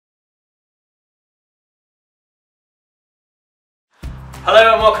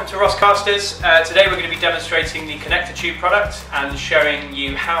Hello and welcome to Rosscasters. Today we're going to be demonstrating the connector tube product and showing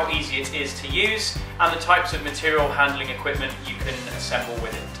you how easy it is to use and the types of material handling equipment you can assemble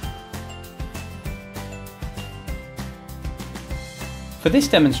with it. For this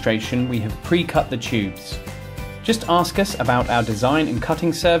demonstration we have pre-cut the tubes. Just ask us about our design and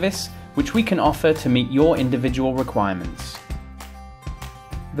cutting service, which we can offer to meet your individual requirements.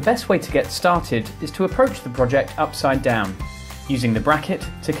 The best way to get started is to approach the project upside down, using the bracket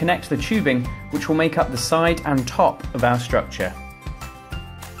to connect the tubing which will make up the side and top of our structure.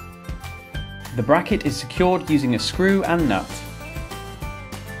 The bracket is secured using a screw and nut.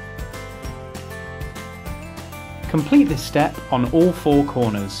 Complete this step on all four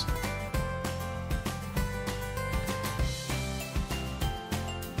corners.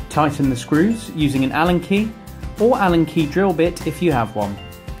 Tighten the screws using an Allen key or Allen key drill bit if you have one.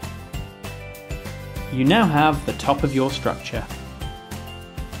 You now have the top of your structure.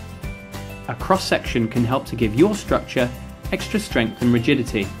 A cross section can help to give your structure extra strength and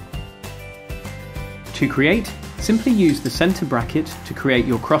rigidity. To create, simply use the centre bracket to create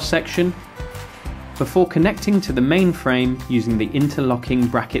your cross section before connecting to the main frame using the interlocking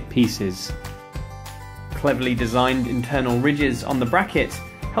bracket pieces. Cleverly designed internal ridges on the bracket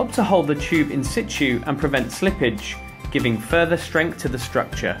help to hold the tube in situ and prevent slippage, giving further strength to the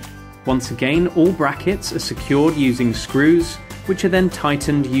structure. Once again, all brackets are secured using screws, which are then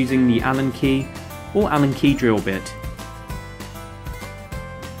tightened using the Allen key or Allen key drill bit.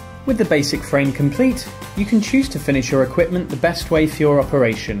 With the basic frame complete, you can choose to finish your equipment the best way for your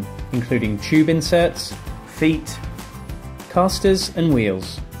operation, including tube inserts, feet, casters and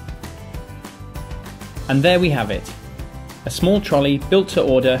wheels. And there we have it, a small trolley built to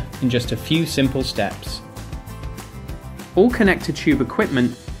order in just a few simple steps. All connector tube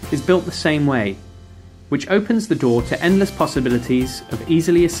equipment is built the same way, which opens the door to endless possibilities of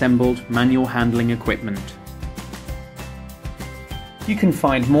easily assembled manual handling equipment. You can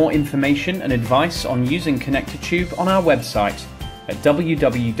find more information and advice on using connector tube on our website at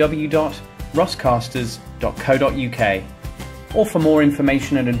www.rosscasters.co.uk, or for more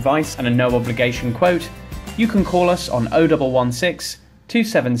information and advice and a no obligation quote, you can call us on 0116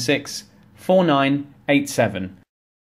 276 4987